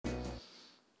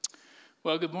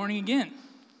Well, good morning again.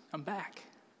 I'm back.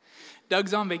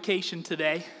 Doug's on vacation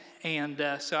today, and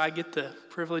so I get the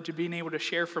privilege of being able to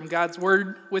share from God's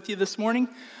Word with you this morning.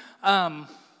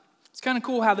 It's kind of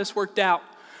cool how this worked out.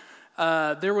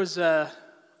 There was a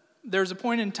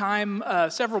point in time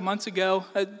several months ago,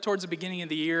 towards the beginning of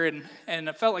the year, and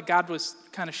I felt like God was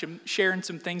kind of sharing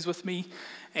some things with me,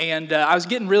 and I was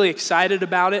getting really excited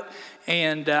about it.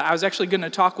 And I was actually going to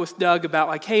talk with Doug about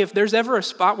like, hey, if there's ever a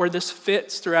spot where this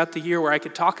fits throughout the year where I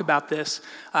could talk about this,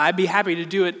 I'd be happy to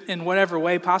do it in whatever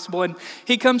way possible. And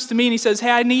he comes to me and he says,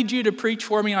 hey, I need you to preach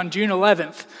for me on June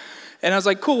 11th. And I was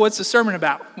like, cool, what's the sermon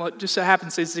about? Well, it just so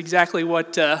happens it's exactly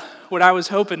what I was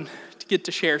hoping to get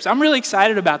to share. So I'm really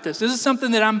excited about this. This is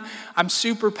something that I'm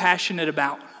super passionate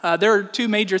about. There are two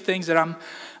major things that I'm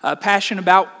passionate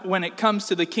about when it comes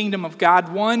to the kingdom of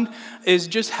God. One is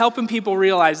just helping people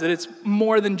realize that it's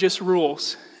more than just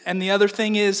rules. And the other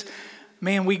thing is,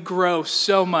 man, we grow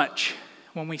so much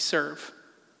when we serve.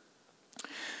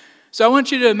 So I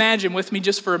want you to imagine with me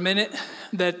just for a minute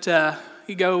that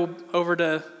you go over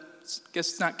to, I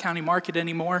guess it's not County Market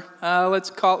anymore.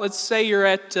 Let's say you're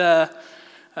at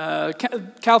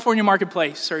California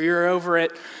Marketplace, or you're over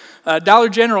at Dollar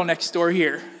General next door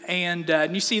here. And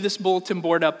you see this bulletin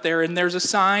board up there, and there's a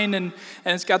sign, and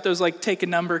it's got those like take a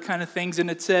number kind of things,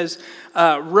 and it says,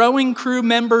 rowing crew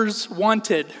members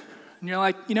wanted. And you're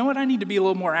like, you know what, I need to be a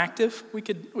little more active. We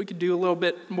could do a little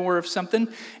bit more of something.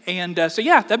 And so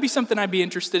yeah, that'd be something I'd be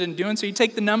interested in doing. So you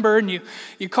take the number, and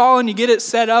you call, and you get it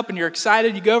set up, and you're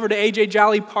excited. You go over to A.J.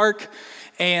 Jolly Park,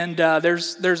 and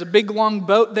there's a big long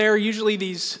boat there. Usually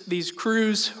these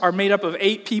crews are made up of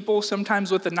 8 people,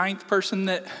 sometimes with a 9th person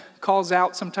that calls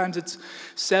out. Sometimes it's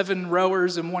 7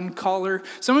 rowers and 1 caller.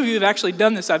 Some of you have actually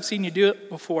done this. I've seen you do it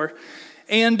before.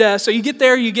 And so you get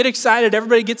there, you get excited,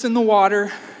 everybody gets in the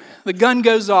water, the gun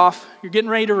goes off, you're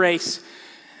getting ready to race,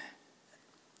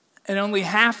 and only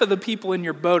half of the people in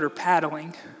your boat are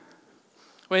paddling.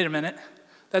 Wait a minute.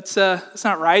 That's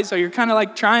not right. So you're kind of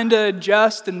like trying to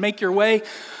adjust and make your way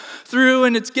through,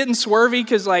 and it's getting swervy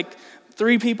because like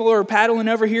 3 people are paddling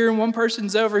over here and 1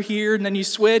 person's over here, and then you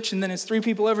switch, and then it's 3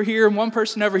 people over here and 1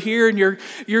 person over here, and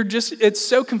you're just, it's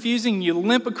so confusing. You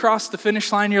limp across the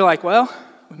finish line. You're like, well,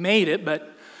 we made it, but it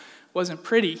wasn't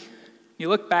pretty. You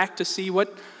look back to see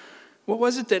what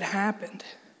was it that happened.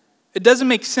 It doesn't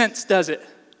make sense, does it,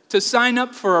 to sign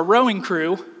up for a rowing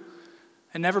crew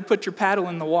and never put your paddle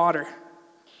in the water?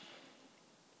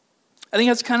 I think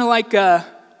that's kind of like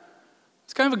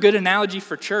it's kind of a good analogy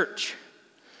for church.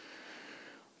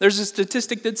 There's a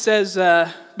statistic that says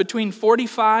between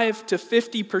 45 to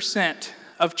 50%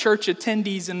 of church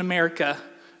attendees in America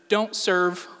don't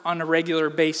serve on a regular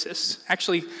basis.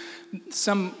 Actually,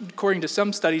 according to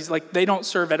some studies, like they don't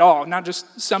serve at all, not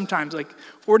just sometimes, like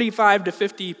 45 to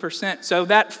 50%. So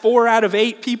that 4 out of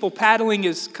 8 people paddling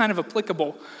is kind of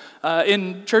applicable.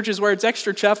 In churches where it's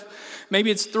extra tough,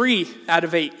 maybe it's 3 out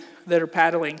of 8 that are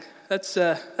paddling. That's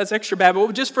extra bad.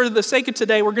 But just for the sake of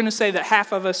today, we're going to say that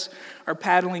half of us are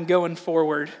paddling going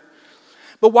forward.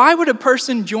 But why would a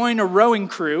person join a rowing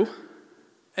crew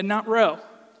and not row?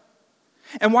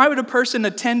 And why would a person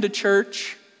attend a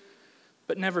church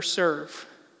but never serve?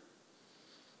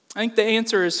 I think the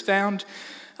answer is found.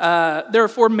 There are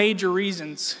 4 major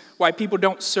reasons why people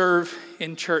don't serve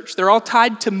in church. They're all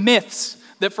tied to myths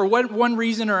that for one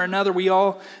reason or another we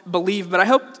all believe. But I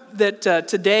hope that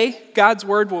today God's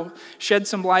Word will shed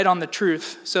some light on the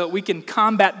truth so that we can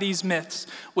combat these myths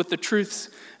with the truths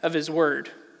of His Word.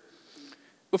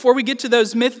 Before we get to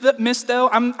those myths though,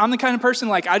 I'm the kind of person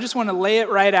like I just want to lay it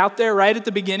right out there, right at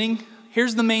the beginning.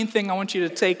 Here's the main thing I want you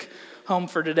to take home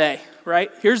for today, right?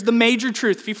 Here's the major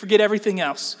truth if you forget everything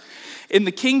else. In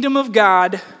the kingdom of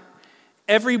God,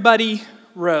 everybody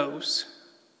rows.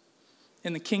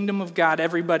 In the kingdom of God,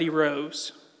 everybody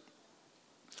rows.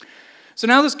 So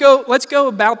now let's go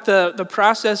about the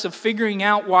process of figuring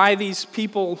out why these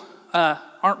people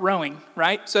aren't rowing,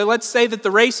 right? So let's say that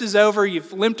the race is over,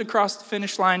 you've limped across the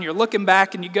finish line, you're looking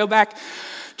back, and you go back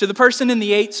to the person in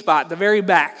the 8 spot, the very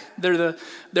back. They're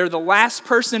the last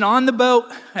person on the boat,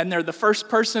 and they're the first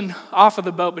person off of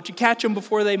the boat, but you catch them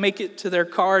before they make it to their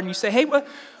car, and you say, hey,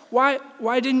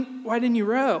 why didn't you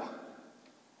row?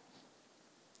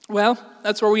 Well,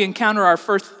 that's where we encounter our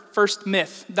first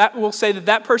myth. That will say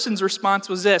that person's response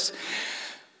was this: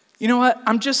 you know what?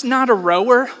 I'm just not a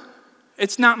rower.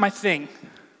 It's not my thing.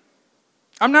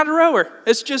 I'm not a rower.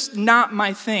 It's just not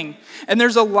my thing. And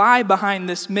there's a lie behind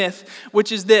this myth,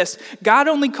 which is this: God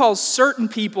only calls certain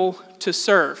people to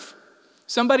serve.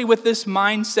 Somebody with this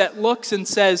mindset looks and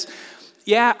says,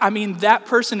 yeah, I mean, that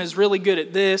person is really good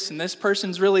at this, and this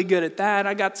person's really good at that.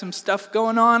 I got some stuff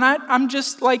going on. I'm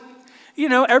just like,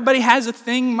 everybody has a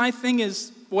thing. My thing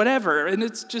is whatever. And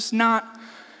it's just not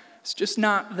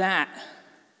that.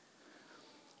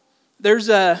 There's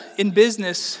in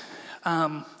business,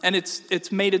 and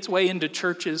it's made its way into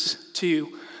churches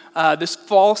too, this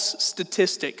false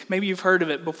statistic. Maybe you've heard of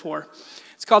it before.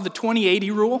 It's called the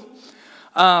 20-80 rule.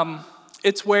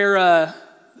 It's where,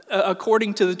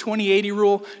 according to the 20-80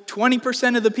 rule,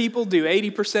 20% of the people do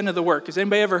 80% of the work. Has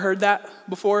anybody ever heard that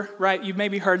before? Right? You've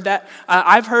maybe heard that.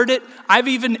 I've heard it. I've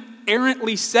even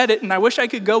errantly said it, and I wish I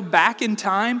could go back in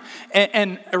time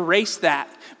and erase that.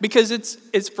 Because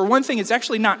it's for one thing, it's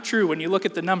actually not true when you look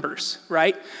at the numbers,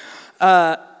 right?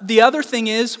 The other thing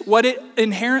is, what it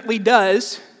inherently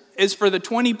does is for the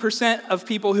 20% of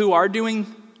people who are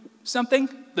doing something,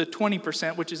 the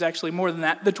 20%, which is actually more than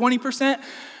that, the 20% are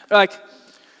like,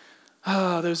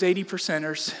 oh, those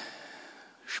 80%ers,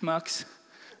 schmucks,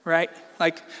 right?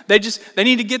 Like they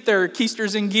need to get their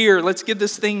keisters in gear. Let's get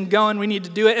this thing going. We need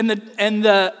to do it. And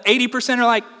the 80% are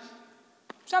like,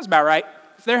 sounds about right.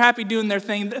 If they're happy doing their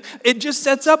thing, it just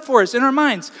sets up for us in our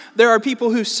minds. There are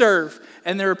people who serve,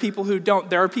 and there are people who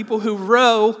don't. There are people who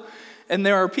row, and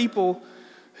there are people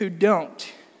who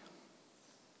don't.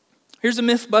 Here's a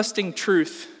myth-busting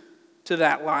truth to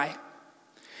that lie.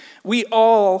 We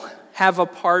all have a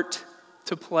part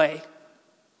to play.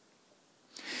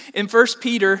 In 1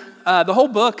 Peter, the whole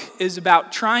book is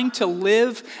about trying to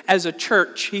live as a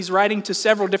church. He's writing to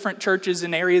several different churches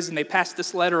and areas, and they pass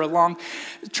this letter along.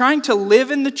 Trying to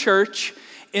live in the church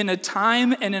in a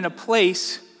time and in a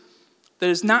place that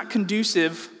is not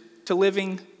conducive to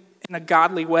living in a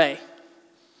godly way.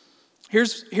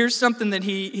 Here's something that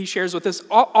he shares with us.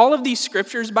 All of these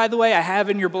scriptures, by the way, I have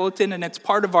in your bulletin, and it's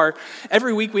part of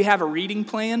every week we have a reading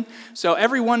plan. So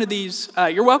every one of these,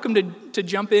 you're welcome to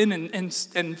jump in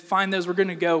and find those. We're going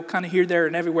to go kind of here, there,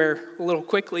 and everywhere a little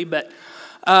quickly. But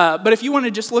if you want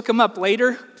to just look them up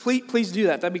later, please do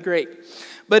that. That'd be great.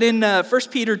 But in 1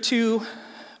 Peter 2,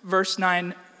 verse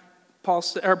 9,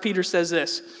 Peter says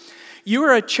this: "You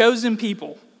are a chosen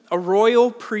people, a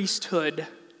royal priesthood."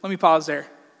 Let me pause there.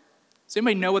 Does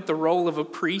anybody know what the role of a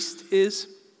priest is?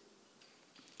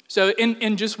 So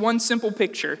in just one simple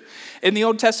picture, in the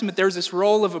Old Testament, there was this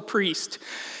role of a priest.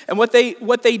 And what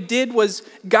they did was,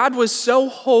 God was so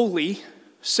holy,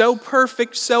 so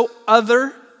perfect, so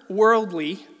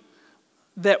otherworldly,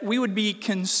 that we would be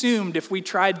consumed if we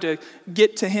tried to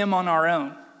get to him on our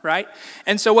own, right?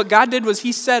 And so what God did was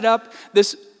he set up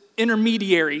this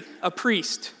intermediary, a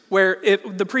priest, where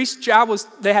the priest's job was,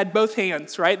 they had both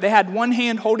hands, right? They had one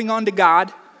hand holding on to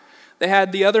God. They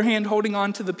had the other hand holding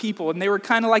on to the people. And they were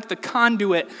kind of like the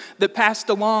conduit that passed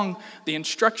along the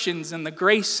instructions and the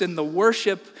grace and the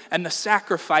worship and the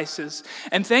sacrifices.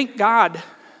 And thank God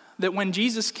that when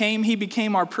Jesus came, he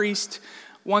became our priest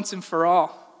once and for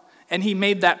all. And he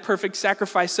made that perfect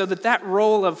sacrifice so that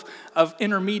role of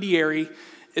intermediary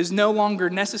is no longer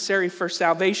necessary for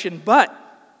salvation. But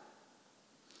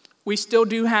we still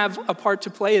do have a part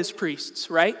to play as priests,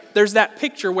 right? There's that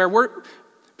picture where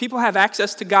people have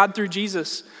access to God through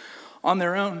Jesus on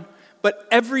their own. But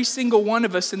every single one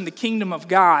of us in the kingdom of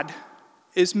God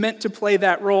is meant to play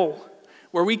that role,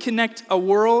 where we connect a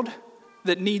world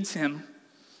that needs him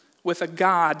with a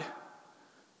God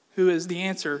who is the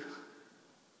answer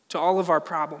to all of our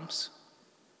problems.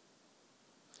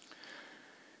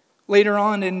 Later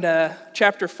on in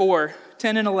chapter 4,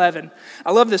 10 and 11,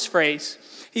 I love this phrase.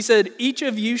 He said, "Each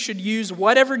of you should use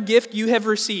whatever gift you have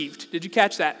received." Did you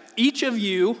catch that? Each of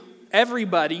you,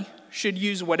 everybody, should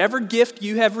use whatever gift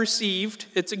you have received.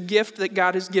 It's a gift that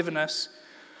God has given us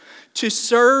to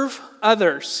serve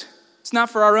others. It's not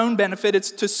for our own benefit,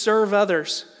 it's to serve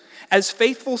others as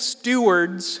faithful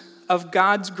stewards of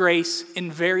God's grace in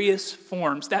various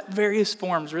forms. That various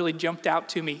forms really jumped out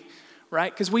to me,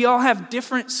 right? Because we all have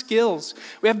different skills.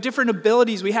 We have different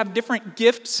abilities. We have different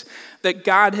gifts that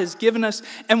God has given us.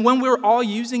 And when we're all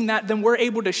using that, then we're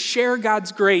able to share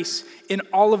God's grace in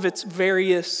all of its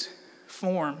various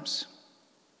forms.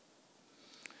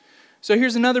 So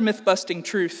here's another myth-busting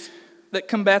truth that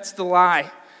combats the lie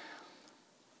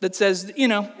that says,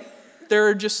 there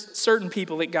are just certain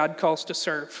people that God calls to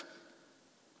serve.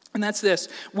 And that's this: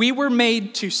 we were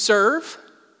made to serve,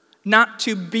 not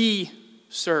to be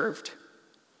served.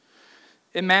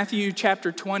 In Matthew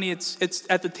chapter 20, it's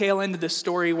at the tail end of this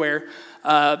story where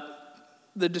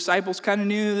the disciples kind of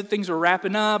knew that things were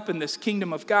wrapping up and this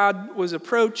kingdom of God was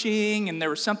approaching and there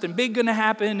was something big going to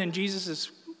happen, and Jesus is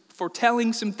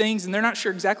foretelling some things and they're not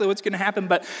sure exactly what's going to happen,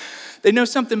 but they know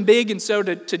something big, and so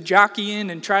to jockey in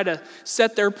and try to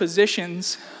set their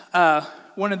positions, a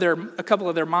couple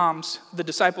of their moms, the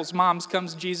disciples' moms,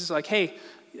 comes to Jesus like, "Hey,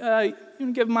 you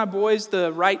can give my boys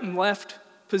the right and left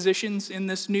positions in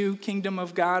this new kingdom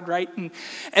of God, right?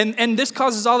 And this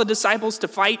causes all the disciples to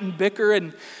fight and bicker.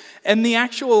 And the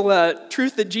actual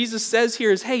truth that Jesus says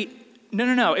here is, hey,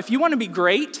 no. If you want to be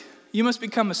great, you must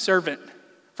become a servant.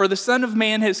 For the Son of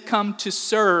Man has come to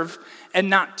serve and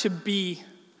not to be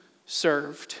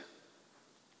served,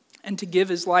 and to give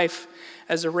his life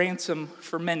as a ransom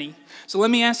for many. So let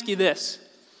me ask you this.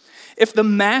 If the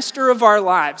master of our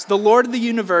lives, the Lord of the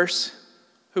universe,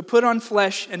 who put on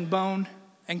flesh and bone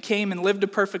and came and lived a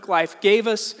perfect life, gave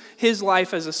us his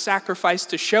life as a sacrifice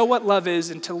to show what love is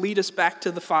and to lead us back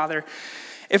to the Father,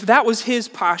 if that was his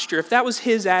posture, if that was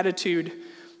his attitude,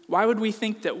 why would we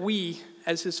think that we,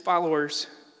 as his followers,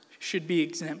 should be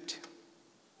exempt?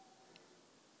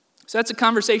 So that's a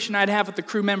conversation I'd have with the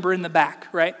crew member in the back,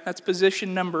 right? That's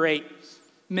position number 8,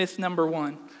 myth number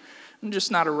 1. I'm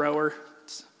just not a rower.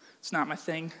 It's not my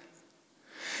thing.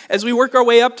 As we work our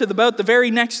way up to the boat, the very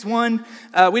next one,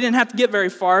 we didn't have to get very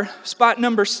far. Spot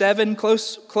number 7,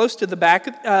 close to the back.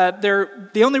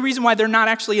 The only reason why they're not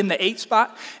actually in the 8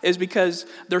 spot is because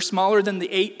they're smaller than the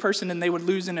 8 person and they would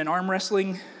lose in an arm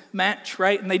wrestling match,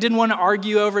 right? And they didn't want to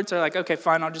argue over it, so they're like, okay,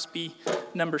 fine, I'll just be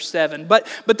number 7. But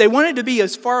they wanted to be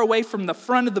as far away from the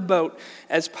front of the boat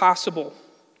as possible.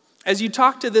 As you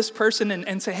talk to this person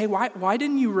and say, hey, why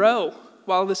didn't you row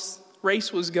while this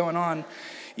race was going on?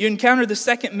 You encounter the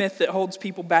second myth that holds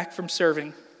people back from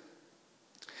serving.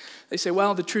 They say,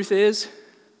 well, the truth is,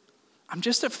 I'm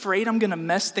just afraid I'm going to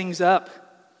mess things up.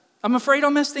 I'm afraid I'll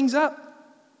mess things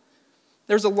up.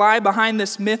 There's a lie behind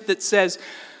this myth that says,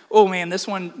 oh man, this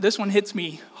one hits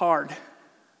me hard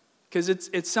because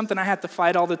it's something I have to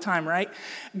fight all the time, right?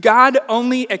 God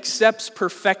only accepts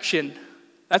perfection.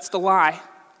 That's the lie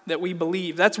that we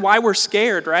believe. That's why we're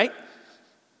scared, right?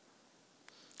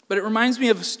 But it reminds me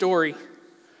of a story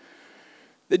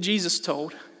that Jesus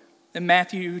told in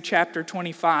Matthew chapter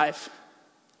 25,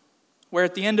 where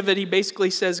at the end of it, he basically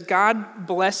says, God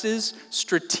blesses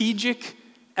strategic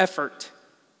effort.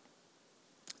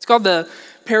 It's called the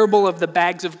parable of the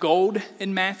bags of gold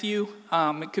in Matthew.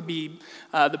 It could be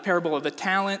the parable of the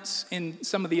talents in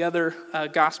some of the other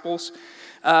Gospels.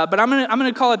 But I'm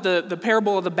gonna call it the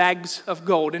parable of the bags of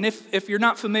gold. And if you're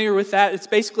not familiar with that, it's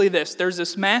basically this. There's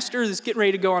this master that's getting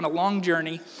ready to go on a long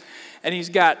journey, and he's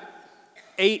got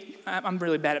 8, I'm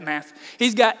really bad at math.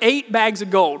 He's got 8 bags of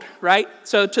gold, right?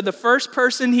 So to the first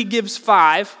person, he gives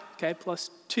 5, okay, plus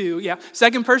 2, yeah.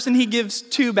 Second person, he gives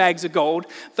 2 bags of gold.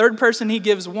 Third person, he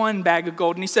gives 1 bag of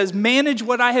gold. And he says, manage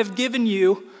what I have given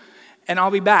you, and I'll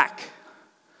be back.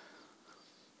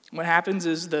 What happens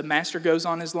is the master goes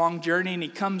on his long journey, and he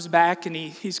comes back, and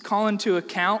he's calling to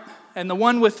account. And the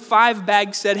one with 5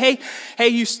 bags said, hey,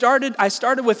 I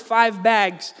started with 5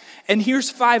 bags, and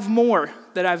here's 5 more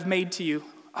that I've made to you.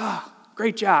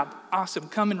 Great job. Awesome.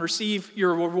 Come and receive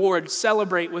your reward.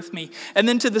 Celebrate with me. And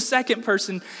then to the second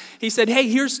person, he said, hey,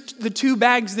 here's the 2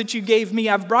 bags that you gave me.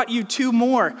 I've brought you 2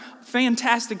 more.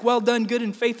 Fantastic. Well done, good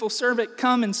and faithful servant.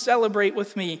 Come and celebrate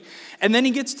with me. And then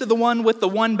he gets to the one with the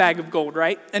 1 bag of gold,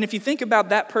 right? And if you think about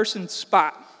that person's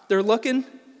spot, they're looking,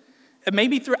 and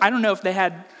maybe I don't know if they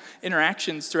had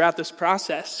interactions throughout this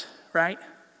process, right?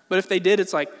 But if they did,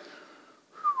 it's like,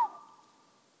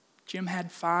 Jim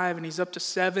had 5 and he's up to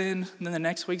 7. And then the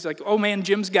next week he's like, oh man,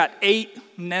 Jim's got 8,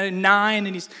 9,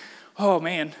 and he's, oh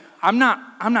man, I'm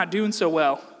not doing so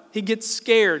well. He gets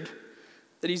scared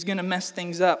that he's going to mess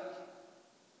things up.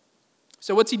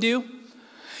 So what's he do?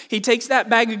 He takes that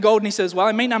bag of gold and he says, well,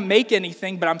 I may not make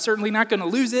anything, but I'm certainly not going to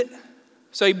lose it.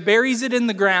 So he buries it in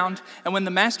the ground, and when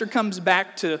the master comes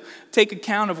back to take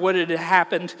account of what had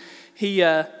happened, he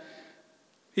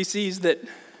sees that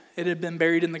it had been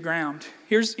buried in the ground.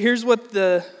 Here's what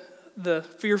the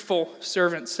fearful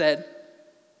servant said.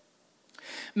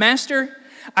 Master,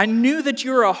 I knew that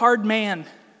you are a hard man,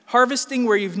 harvesting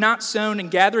where you've not sown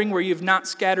and gathering where you've not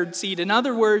scattered seed. In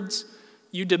other words,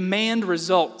 you demand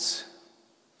results.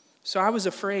 So I was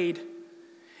afraid.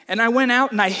 And I went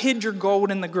out and I hid your gold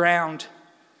in the ground.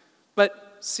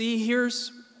 But see,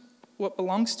 here's what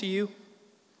belongs to you.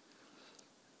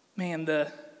 Man,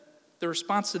 the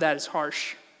response to that is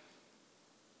harsh.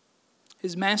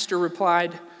 His master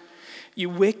replied, you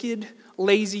wicked,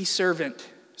 lazy servant.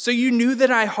 So you knew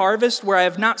that I harvest where I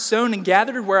have not sown and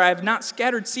gathered where I have not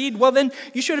scattered seed? Well, then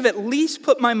you should have at least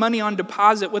put my money on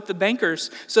deposit with the bankers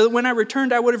so that when I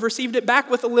returned, I would have received it back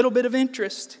with a little bit of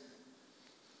interest.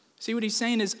 See, what he's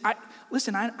saying is, I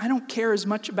don't care as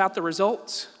much about the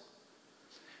results.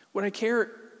 What I care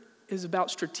is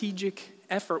about strategic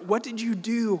effort. What did you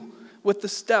do with the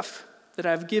stuff that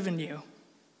I've given you?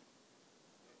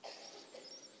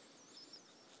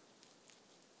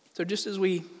 So just as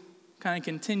we kind of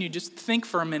continue, just think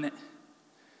for a minute.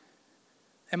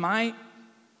 Am I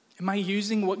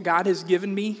using what God has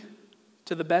given me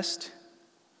to the best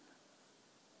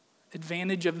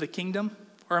advantage of the kingdom?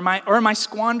 Or am I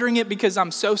squandering it because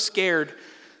I'm so scared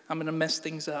I'm going to mess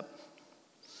things up?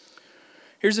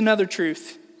 Here's another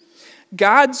truth.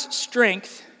 God's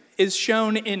strength is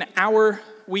shown in our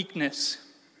weakness.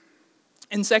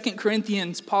 In 2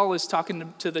 Corinthians, Paul is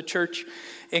talking to the church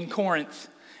in Corinth,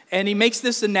 and he makes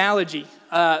this analogy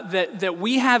that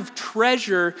we have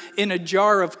treasure in a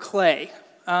jar of clay.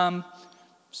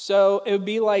 So it would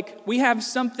be like we have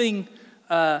something,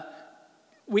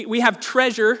 we have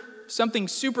treasure, something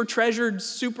super treasured,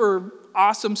 super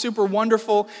awesome, super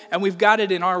wonderful, and we've got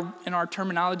it in our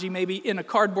terminology maybe in a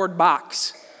cardboard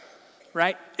box,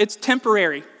 right? It's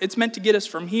temporary. It's meant to get us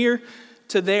from here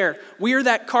to there. We are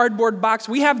that cardboard box.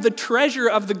 We have the treasure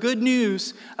of the good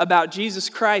news about Jesus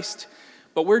Christ,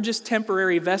 but we're just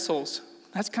temporary vessels.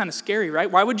 That's kind of scary, right?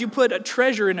 Why would you put a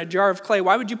treasure in a jar of clay?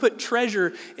 Why would you put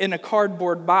treasure in a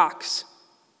cardboard box?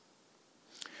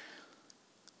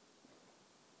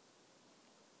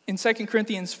 In 2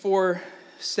 Corinthians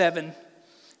 4:7,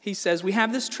 he says, we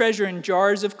have this treasure in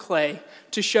jars of clay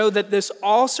to show that this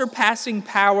all-surpassing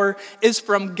power is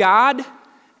from God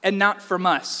and not from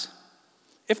us.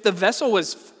 If the vessel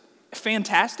was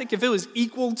fantastic, if it was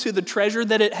equal to the treasure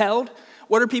that it held,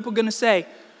 what are people going to say?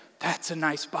 That's a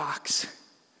nice box.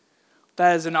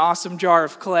 That is an awesome jar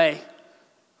of clay.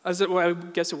 Well, I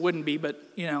guess it wouldn't be, but,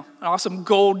 an awesome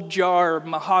gold jar,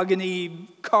 mahogany,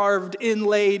 carved,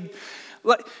 inlaid.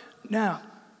 No,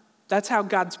 that's how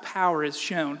God's power is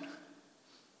shown.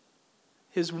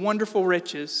 His wonderful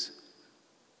riches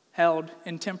held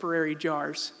in temporary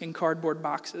jars, in cardboard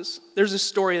boxes. There's a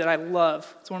story that I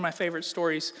love. It's one of my favorite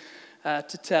stories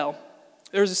to tell.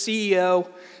 There was a CEO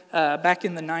back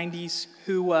in the 90s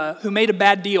who made a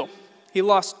bad deal. He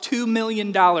lost $2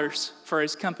 million for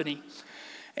his company.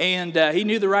 And he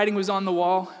knew the writing was on the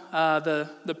wall.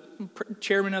 The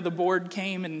chairman of the board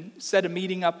came and set a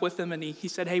meeting up with him, and he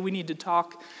said, hey, we need to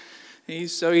talk.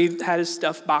 So he had his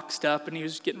stuff boxed up, and he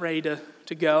was getting ready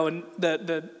to go. And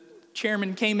the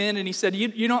chairman came in, and he said,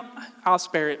 you don't, I'll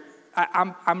spare it.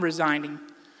 I'm resigning.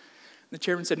 The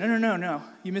chairman said, no,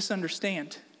 you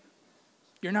misunderstand.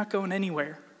 You're not going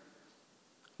anywhere.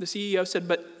 The CEO said,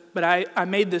 but I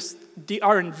made this,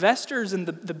 our investors and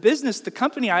the business, the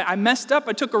company, I messed up.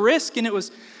 I took a risk, and it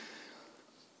was,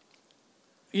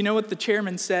 you know what the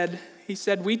chairman said? He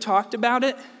said, we talked about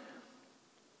it.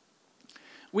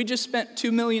 We just spent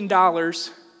 $2 million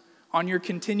on your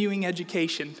continuing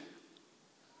education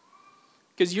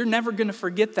because you're never going to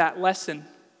forget that lesson.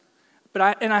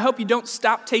 I hope you don't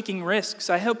stop taking risks.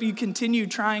 I hope you continue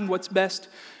trying what's best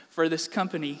for this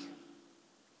company.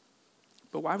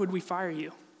 But why would we fire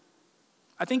you?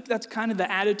 I think that's kind of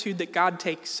the attitude that God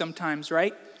takes sometimes,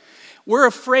 right? We're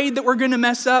afraid that we're going to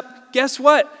mess up. Guess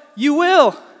what? You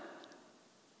will.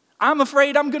 I'm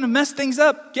afraid I'm going to mess things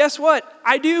up. Guess what?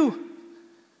 I do.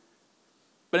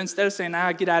 But instead of saying,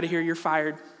 get out of here, you're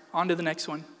fired, on to the next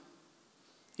one.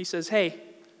 He says, hey,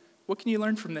 what can you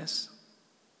learn from this?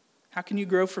 How can you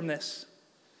grow from this?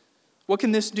 What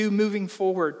can this do moving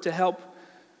forward to help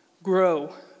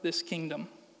grow this kingdom?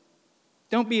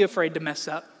 Don't be afraid to mess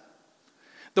up.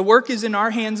 The work is in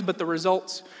our hands, but the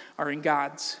results are in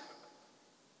God's.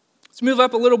 Let's move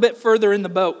up a little bit further in the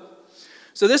boat.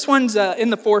 So this one's in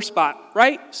the 4 spot,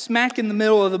 right? Smack in the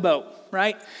middle of the boat,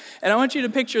 right? And I want you to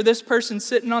picture this person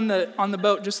sitting on the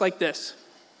boat just like this.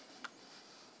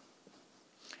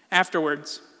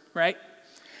 Afterwards, right?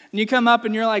 And you come up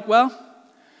and you're like, well,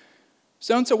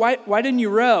 so-and-so, why didn't you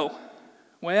row?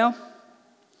 Well,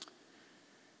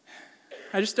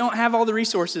 I just don't have all the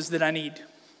resources that I need.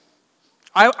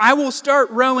 I will start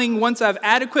rowing once I've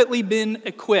adequately been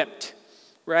equipped,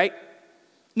 right?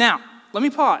 Now, let me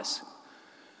pause.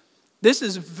 This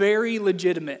is very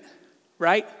legitimate,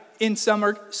 right? In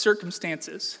some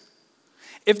circumstances.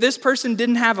 If this person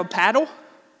didn't have a paddle,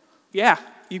 yeah,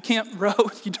 you can't row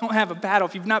if you don't have a paddle,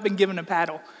 if you've not been given a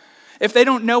paddle. If they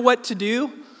don't know what to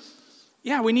do,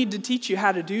 yeah, we need to teach you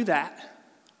how to do that.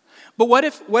 But what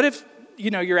if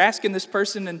you're asking this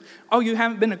person and, you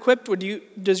haven't been equipped,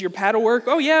 does your paddle work?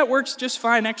 Oh yeah, it works just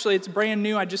fine. Actually, it's brand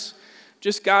new. I just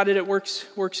got it. It works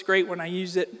great when I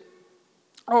use it.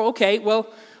 Oh, okay.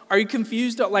 Well, are you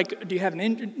confused? Like, do you have an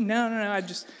injury? No.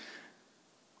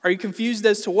 Are you confused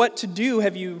as to what to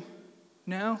do?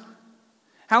 No?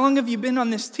 How long have you been on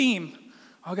this team?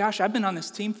 Oh gosh, I've been on this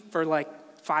team for like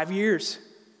 5 years,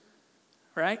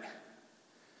 right?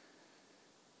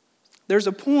 There's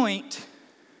a point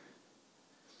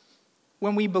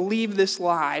when we believe this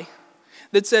lie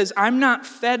that says, I'm not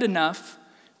fed enough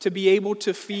to be able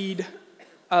to feed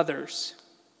others.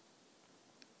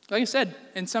 Like I said,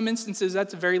 in some instances,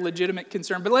 that's a very legitimate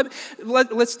concern. But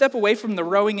let's step away from the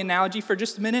rowing analogy for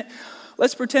just a minute.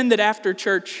 Let's pretend that after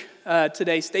church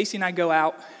today, Stacy and I go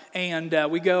out and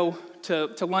we go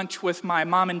to lunch with my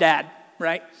mom and dad,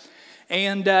 right?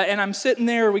 And I'm sitting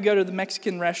there. We go to the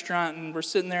Mexican restaurant, and we're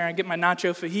sitting there. I get my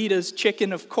nacho fajitas,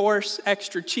 chicken, of course,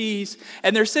 extra cheese.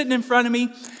 And they're sitting in front of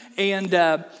me, and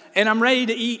I'm ready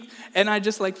to eat. And I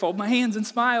just fold my hands and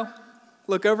smile.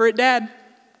 Look over at Dad.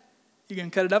 You gonna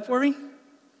cut it up for me?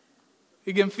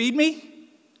 You gonna feed me?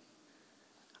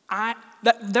 That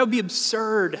would be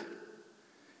absurd,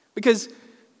 because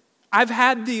I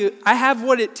have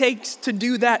what it takes to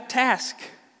do that task.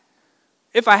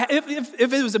 If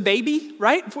it was a baby,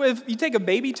 right? If you take a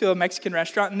baby to a Mexican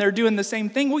restaurant and they're doing the same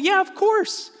thing, well, yeah, of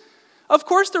course. Of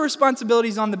course the responsibility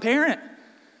is on the parent.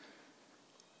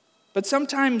 But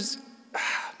sometimes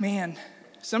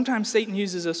Satan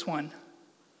uses this one.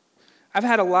 I've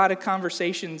had a lot of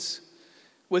conversations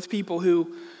with people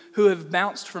who have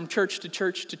bounced from church to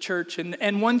church to church.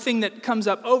 And one thing that comes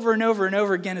up over and over and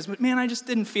over again is, man, I just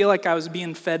didn't feel like I was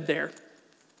being fed there.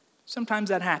 Sometimes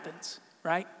that happens,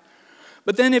 right?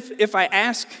 But then if I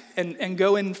ask and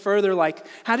go in further,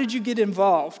 how did you get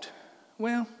involved?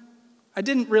 Well, I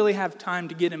didn't really have time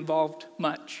to get involved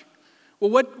much.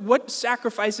 Well, what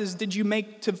sacrifices did you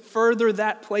make to further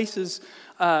that place's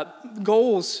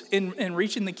goals in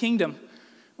reaching the kingdom?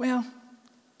 Well,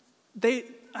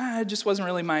 it just wasn't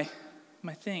really my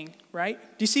thing, right?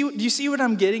 Do you see what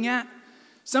I'm getting at?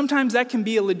 Sometimes that can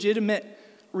be a legitimate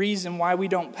reason why we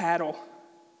don't paddle.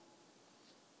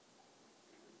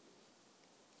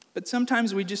 But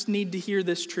sometimes we just need to hear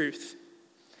this truth.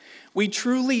 We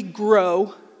truly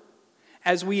grow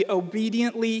as we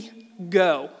obediently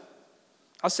go.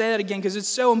 I'll say that again because it's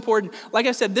so important. Like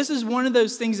I said, this is one of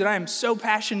those things that I am so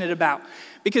passionate about,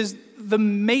 because the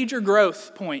major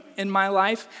growth point in my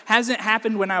life hasn't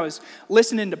happened when I was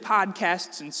listening to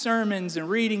podcasts and sermons and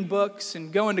reading books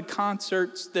and going to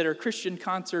concerts that are Christian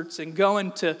concerts and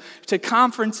going to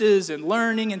conferences and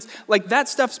learning. And that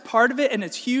stuff's part of it, and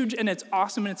it's huge and it's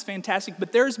awesome and it's fantastic.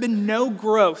 But there's been no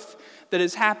growth that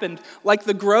has happened like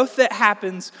the growth that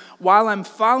happens while I'm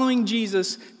following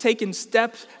Jesus, taking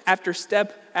step after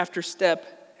step after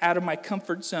step out of my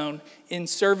comfort zone in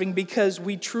serving, because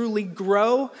we truly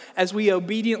grow as we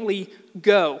obediently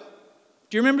go.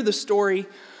 Do you remember the story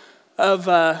of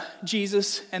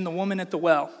Jesus and the woman at the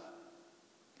well?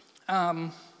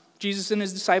 Jesus and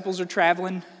his disciples are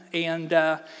traveling,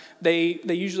 and they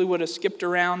usually would have skipped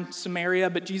around Samaria,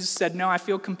 but Jesus said, no, I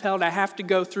feel compelled. I have to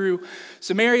go through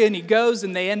Samaria. And he goes,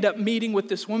 and they end up meeting with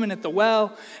this woman at the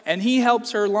well, and he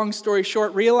helps her, long story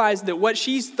short, realize that what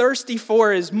she's thirsty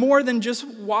for is more than just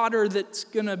water that's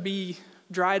going to be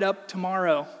dried up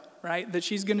tomorrow, right? That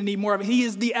she's going to need more of it. He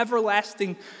is the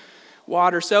everlasting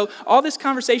water. So all this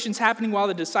conversation's happening while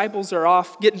the disciples are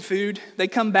off getting food. They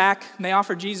come back, and they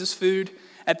offer Jesus food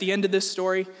at the end of this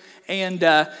story. And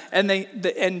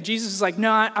Jesus is like,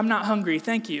 no, I'm not hungry.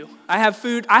 Thank you. I have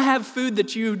food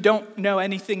that you don't know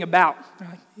anything about. They're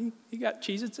like, he got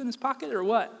Cheez-Its in his pocket or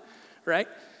what? Right?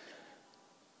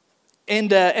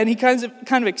 And he kind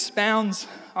of expounds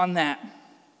on that.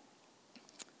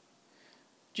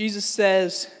 Jesus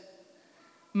says,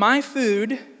 my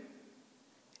food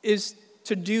is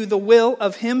to do the will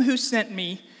of him who sent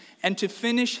me and to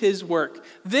finish his work.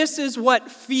 This is what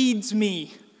feeds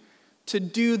me, to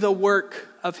do the work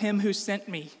of him who sent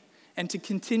me and to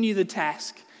continue the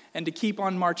task and to keep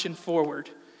on marching forward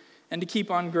and to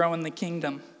keep on growing the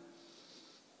kingdom.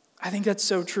 I think that's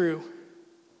so true.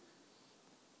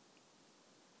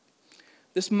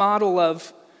 This model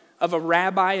of a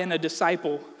rabbi and a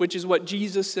disciple, which is what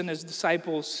Jesus and his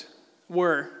disciples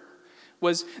were,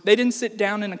 was they didn't sit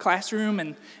down in a classroom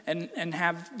and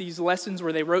have these lessons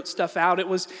where they wrote stuff out. It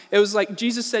was like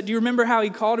Jesus said, do you remember how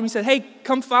he called him? He said, hey,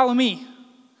 come follow me.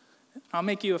 I'll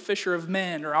make you a fisher of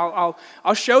men, or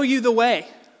I'll show you the way,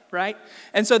 right?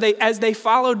 And so as they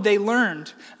followed, they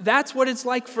learned. That's what it's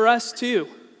like for us too.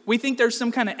 We think there's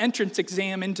some kind of entrance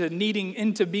exam into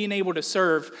being able to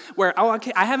serve, where,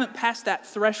 I haven't passed that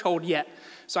threshold yet,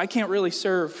 so I can't really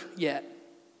serve yet.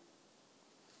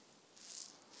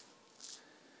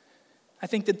 I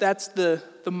think that's the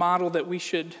model that we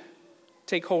should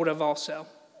take hold of also.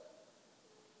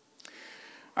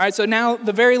 All right, so now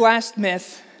the very last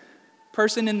myth,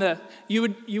 person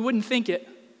you wouldn't think it,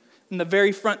 in the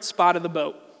very front spot of the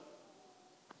boat.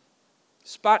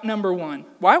 Spot number one.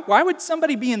 Why would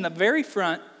somebody be in the very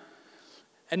front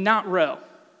and not row?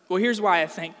 Well, here's why I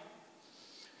think.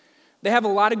 They have a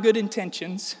lot of good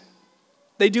intentions,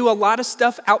 They do a lot of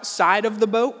stuff outside of the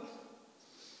boat.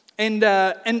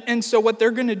 And so what they're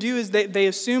going to do is they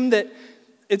assume that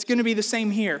it's going to be the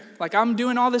same here. Like, I'm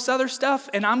doing all this other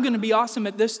stuff, and I'm going to be awesome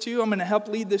at this too. I'm going to help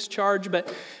lead this charge.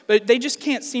 But they just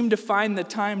can't seem to find the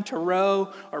time to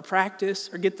row or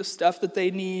practice or get the stuff that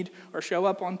they need or show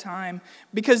up on time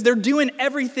because they're doing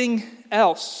everything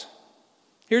else.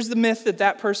 Here's the myth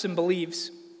that person believes.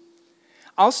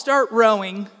 I'll start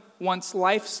rowing once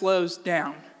life slows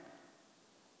down.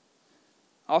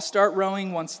 I'll start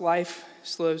rowing once life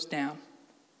slows down.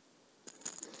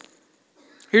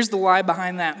 Here's the lie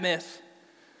behind that myth.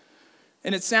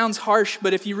 And it sounds harsh,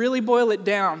 but if you really boil it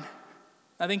down,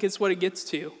 I think it's what it gets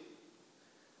to.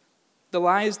 The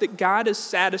lie is that God is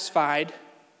satisfied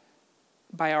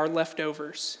by our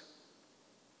leftovers.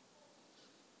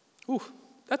 Ooh,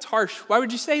 that's harsh. Why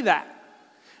would you say that?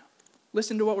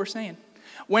 Listen to what we're saying.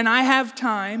 When I have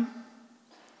time,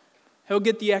 he'll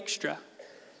get the extra.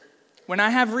 When I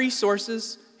have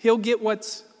resources, he'll get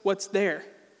what's there.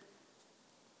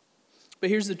 But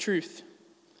here's the truth.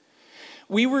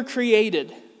 We were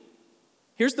created.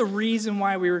 Here's the reason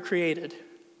why we were created.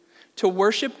 To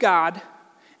worship God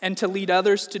and to lead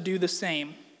others to do the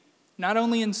same. Not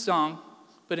only in song,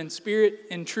 but in spirit,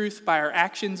 in truth, by our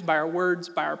actions, by our words,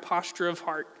 by our posture of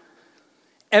heart.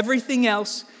 Everything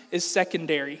else is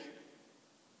secondary.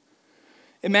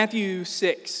 In Matthew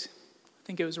 6, I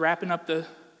think it was wrapping up the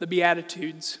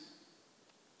Beatitudes,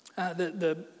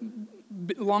 the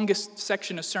longest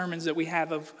section of sermons that we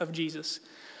have of Jesus.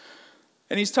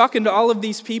 And he's talking to all of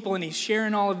these people and he's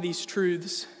sharing all of these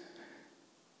truths.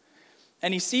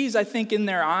 And he sees, I think, in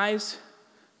their eyes,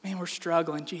 man, we're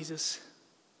struggling, Jesus.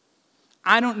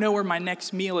 I don't know where my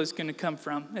next meal is going to come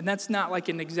from. And that's not like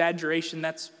an exaggeration.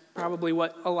 That's probably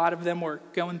what a lot of them were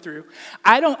going through.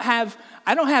 I don't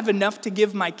have enough to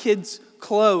give my kids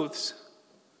clothes.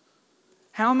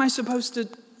 How am I supposed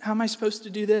to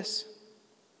do this?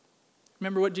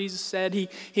 Remember what Jesus said?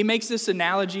 He makes this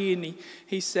analogy and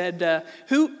he said,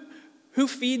 who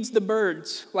feeds the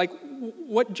birds? Like,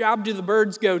 what job do the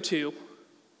birds go to?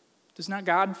 Does not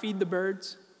God feed the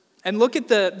birds? And look at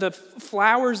the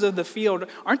flowers of the field.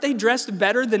 Aren't they dressed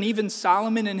better than even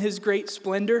Solomon in his great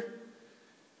splendor?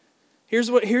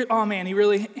 Oh man, he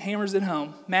really hammers it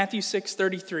home. Matthew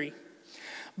 6:33.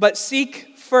 But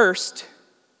seek first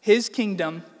his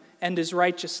kingdom and his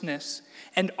righteousness,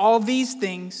 and all these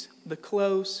things, the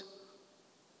clothes,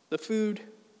 the food,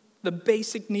 the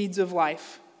basic needs of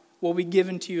life will be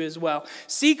given to you as well.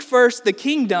 Seek first the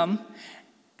kingdom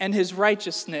and his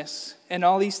righteousness, and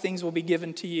all these things will be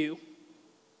given to you.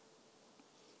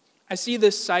 I see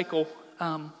this cycle.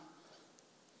 I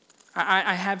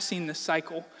have seen this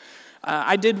cycle.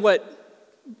 I did what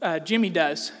Jimmy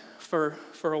does for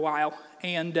a while.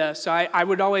 And so I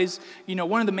would always,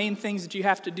 one of the main things that you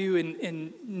have to do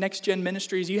in Next Gen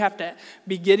Ministries, you have to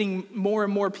be getting more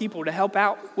and more people to help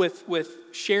out with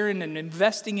sharing and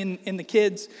investing in the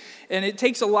kids. And it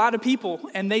takes a lot of people,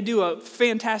 and they do a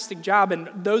fantastic job. And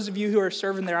those of you who are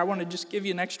serving there, I want to just give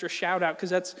you an extra shout out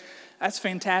because that's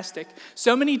fantastic.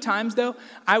 So many times, though,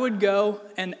 I would go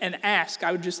and ask.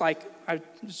 I would just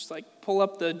pull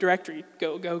up the directory,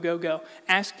 go.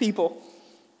 Ask people,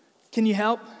 can you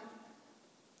help?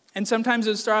 And sometimes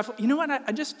it would start off, you know what,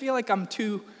 I just feel like I'm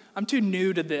too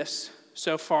new to this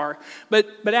so far.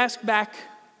 But ask back,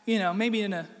 maybe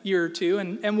in a year or two,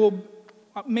 and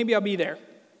maybe I'll be there.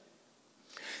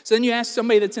 So then you ask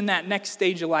somebody that's in that next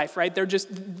stage of life, right?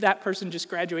 That person just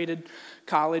graduated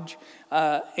college,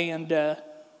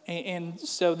 and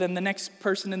so then the next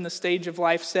person in the stage of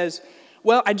life says,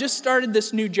 well, I just started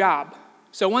this new job.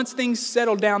 So once things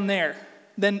settle down there,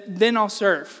 then I'll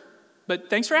serve. But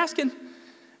thanks for asking.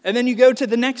 And then you go to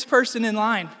the next person in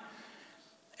line.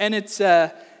 And it's,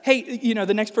 hey,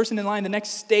 the next person in line, the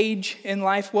next stage in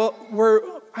life. Well,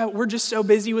 we're just so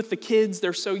busy with the kids.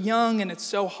 They're so young and it's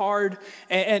so hard.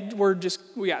 And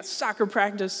we got soccer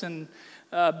practice and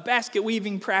basket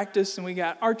weaving practice. And we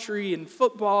got archery and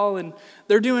football. And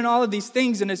they're doing all of these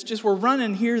things. And it's just we're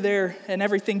running here, there, and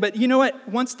everything. But you know what?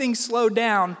 Once things slow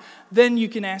down, then you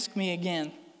can ask me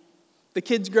again. The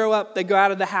kids grow up. They go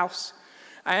out of the house.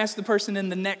 I asked the person in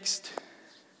the next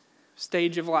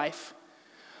stage of life,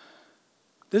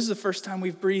 this is the first time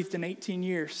we've breathed in 18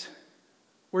 years.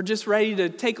 We're just ready to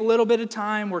take a little bit of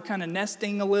time. We're kind of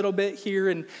nesting a little bit here,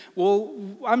 and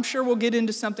I'm sure we'll get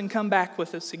into something, come back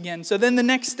with us again. So then the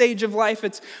next stage of life,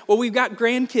 we've got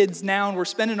grandkids now, and we're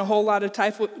spending a whole lot of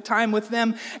time with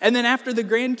them. And then after the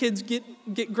grandkids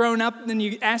get grown up, then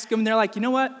you ask them, and they're like, you know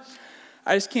what?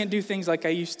 I just can't do things like I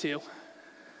used to.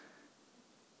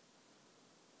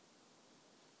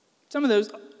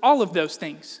 All of those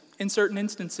things in certain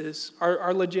instances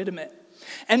are legitimate.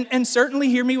 And certainly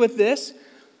hear me with this.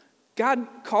 God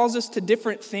calls us to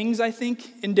different things, I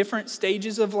think, in different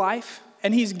stages of life.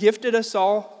 And he's gifted us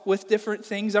all with different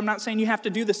things. I'm not saying you have to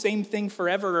do the same thing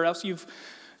forever or else you've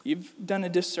done a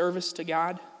disservice to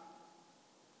God.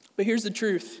 But here's the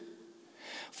truth.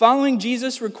 Following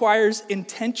Jesus requires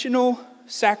intentional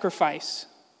sacrifice.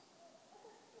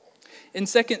 In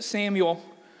 2 Samuel,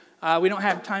 we don't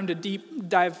have time to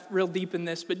dive real deep in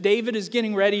this, but David is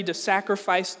getting ready to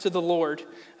sacrifice to the Lord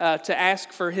to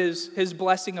ask for his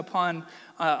blessing upon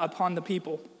the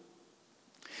people.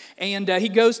 And he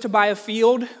goes to buy a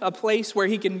field, a place where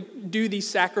he can do these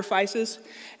sacrifices.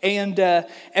 And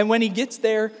when he gets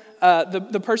there,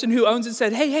 the person who owns it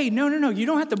said, hey, no, you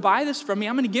don't have to buy this from me.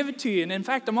 I'm going to give it to you. And in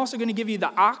fact, I'm also going to give you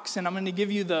the ox, and I'm going to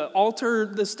give you the altar,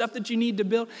 the stuff that you need to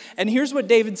build. And here's what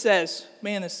David says.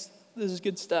 Man, this is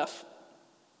good stuff.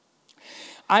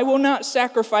 I will not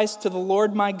sacrifice to the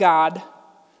Lord my God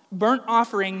burnt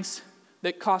offerings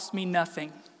that cost me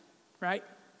nothing. Right?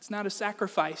 It's not a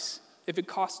sacrifice if it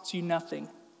costs you nothing.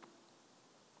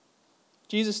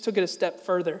 Jesus took it a step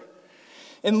further.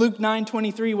 In Luke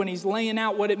 9:23, when he's laying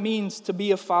out what it means to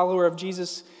be a follower of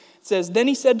Jesus, it says, Then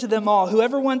he said to them all,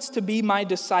 whoever wants to be my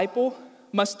disciple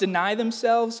must deny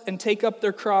themselves and take up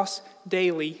their cross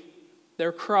daily.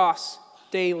 Their cross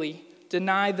daily.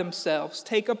 Deny themselves.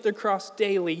 Take up their cross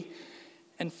daily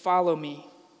and follow me.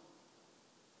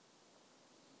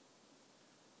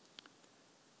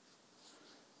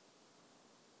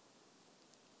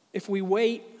 If we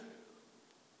wait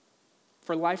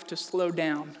for life to slow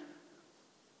down,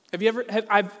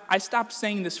 I stopped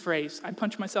saying this phrase. I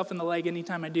punch myself in the leg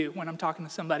anytime I do when I'm talking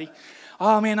to somebody.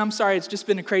 Oh man, I'm sorry, it's just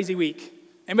been a crazy week.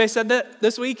 Anybody said that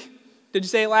this week? Did you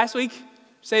say it last week?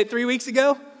 Say it 3 weeks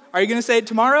ago? Are you going to say it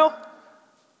tomorrow?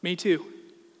 Me too.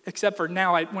 Except for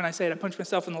now, when I say it, I punch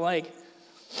myself in the leg.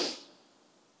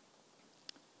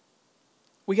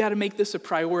 We got to make this a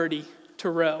priority to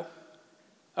row.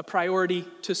 A priority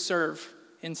to serve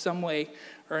in some way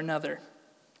or another.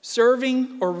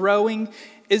 Serving or rowing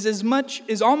is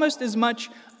almost as much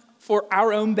for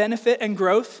our own benefit and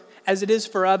growth as it is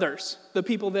for others, the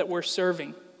people that we're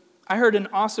serving. I heard an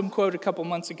awesome quote a couple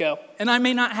months ago, and I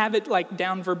may not have it like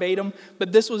down verbatim,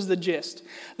 but this was the gist.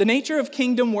 The nature of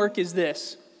kingdom work is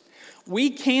this: we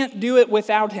can't do it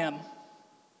without him,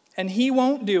 and he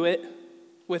won't do it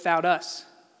without us.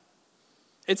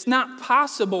 It's not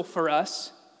possible for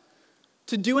us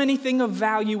to do anything of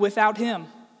value without him.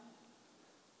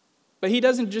 But he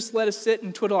doesn't just let us sit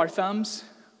and twiddle our thumbs,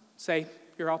 say,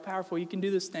 you're all powerful, you can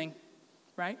do this thing,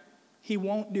 right? He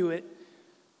won't do it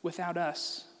without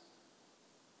us.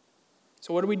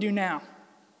 So what do we do now?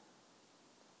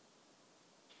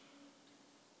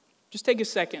 Just take a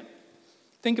second.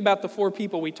 Think about the 4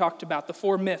 people we talked about, the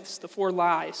 4 myths, the 4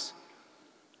 lies.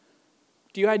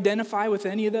 Do you identify with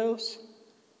any of those?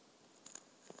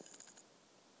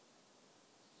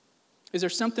 Is there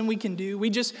something we can do? We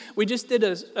just did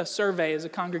a survey as a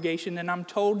congregation, and I'm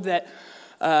told that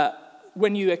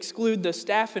when you exclude the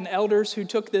staff and elders who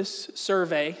took this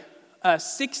survey,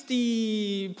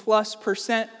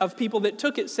 60+% of people that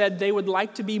took it said they would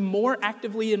like to be more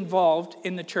actively involved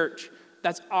in the church.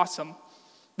 That's awesome.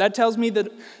 That tells me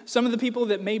that some of the people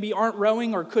that maybe aren't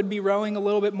rowing or could be rowing a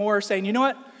little bit more are saying, you know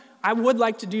what? I would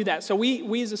like to do that. So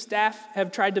we as a staff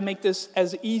have tried to make this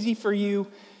as easy for you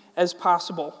as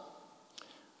possible.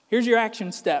 Here's your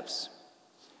action steps.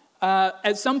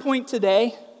 At some point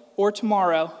today or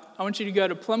tomorrow, I want you to go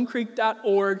to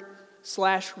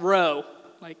plumcreek.org/row.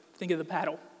 Like, think of the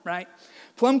paddle, right?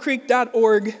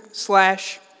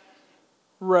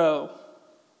 plumcreek.org/row.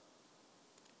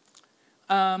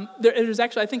 There's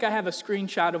actually, I think I have a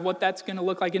screenshot of what that's going to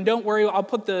look like. And don't worry, I'll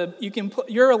put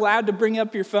you're allowed to bring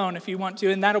up your phone if you want to,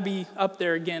 and that'll be up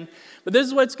there again. But this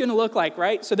is what it's going to look like,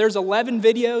 right? So there's 11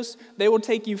 videos. They will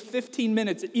take you 15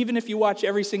 minutes, even if you watch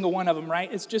every single one of them, right?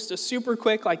 It's just a super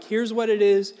quick, like, here's what it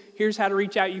is. Here's how to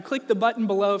reach out. You click the button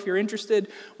below if you're interested.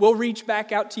 We'll reach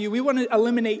back out to you. We want to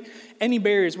eliminate any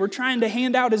barriers. We're trying to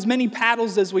hand out as many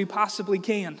paddles as we possibly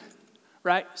can,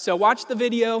 right? So watch the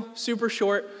video, super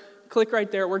short. Click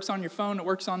right there. It works on your phone. It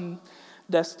works on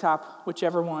desktop,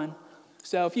 whichever one.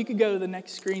 So if you could go to the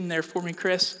next screen there for me,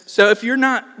 Chris. So if you're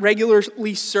not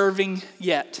regularly serving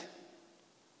yet,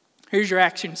 here's your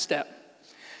action step.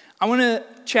 I want to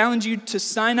challenge you to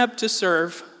sign up to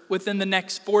serve within the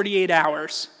next 48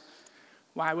 hours.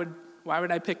 Why would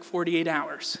I pick 48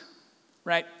 hours,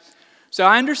 right? So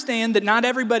I understand that not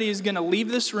everybody is going to leave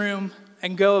this room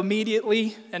and go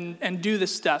immediately and do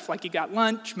this stuff. Like, you got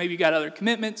lunch, maybe you got other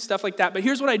commitments, stuff like that. But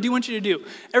here's what I do want you to do.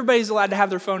 Everybody's allowed to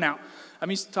have their phone out. I'm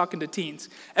used to talking to teens.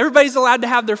 Everybody's allowed to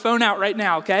have their phone out right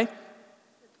now, okay?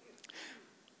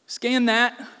 Scan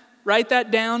that, write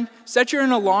that down, set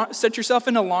yourself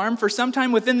an alarm for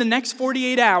sometime within the next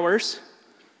 48 hours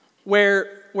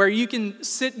where you can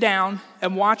sit down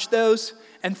and watch those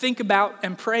and think about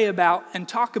and pray about and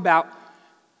talk about,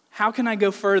 how can I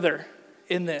go further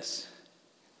in this?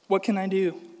 What can I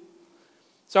do?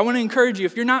 So I want to encourage you,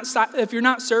 if you're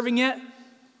not serving yet,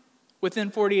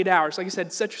 within 48 hours, like I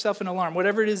said, set yourself an alarm,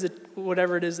 whatever it is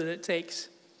that it takes.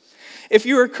 If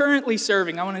you are currently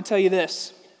serving, I want to tell you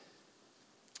this.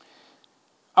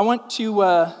 I want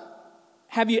to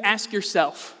have you ask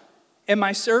yourself, am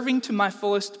I serving to my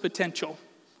fullest potential?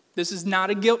 This is not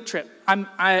a guilt trip.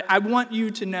 I want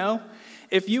you to know,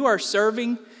 if you are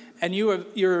serving and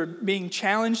you're being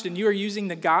challenged and you are using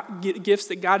the gifts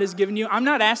that God has given you, I'm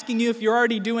not asking you if you're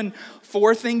already doing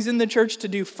 4 things in the church to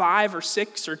do 5 or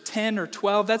 6 or 10 or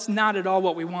 12. That's not at all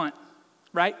what we want,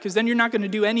 right? Because then you're not going to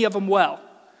do any of them well.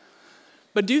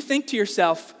 But do think to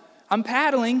yourself, I'm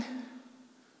paddling,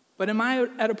 but am I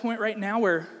at a point right now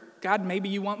where, God, maybe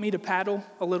you want me to paddle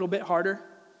a little bit harder?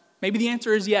 Maybe the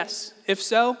answer is yes. If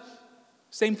so,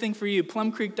 same thing for you,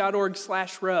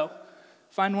 plumcreek.org/row.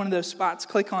 Find one of those spots,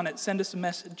 click on it, send us a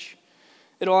message.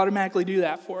 It'll automatically do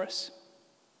that for us.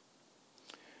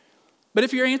 But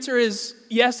if your answer is,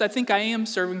 yes, I think I am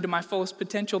serving to my fullest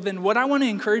potential, then what I want to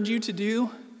encourage you to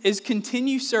do is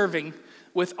continue serving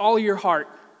with all your heart.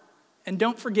 And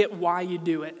don't forget why you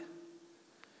do it.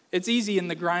 It's easy in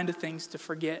the grind of things to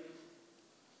forget.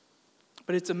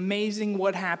 But it's amazing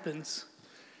what happens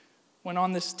when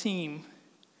on this team,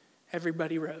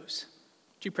 everybody rows.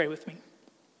 Would you pray with me?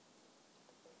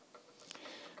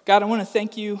 God, I want to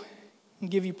thank you and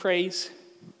give you praise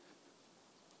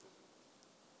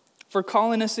for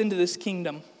calling us into this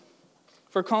kingdom,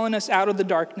 for calling us out of the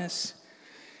darkness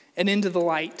and into the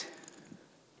light.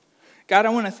 God, I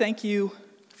want to thank you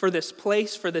for this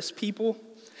place, for this people.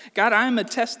 God, I am a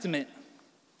testament.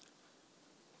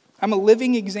 I'm a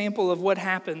living example of what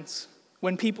happens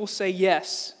when people say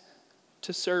yes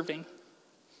to serving,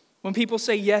 when people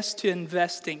say yes to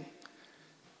investing,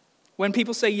 when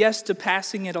people say yes to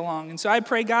passing it along. And so I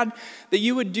pray, God, that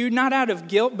you would do, not out of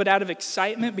guilt, but out of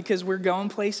excitement because we're going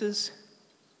places,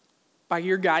 by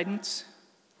your guidance.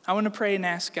 I want to pray and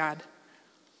ask, God,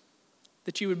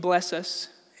 that you would bless us,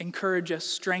 encourage us,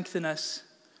 strengthen us,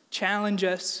 challenge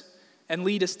us, and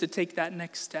lead us to take that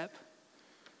next step.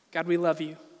 God, we love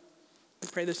you. We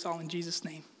pray this all in Jesus'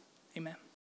 name. Amen.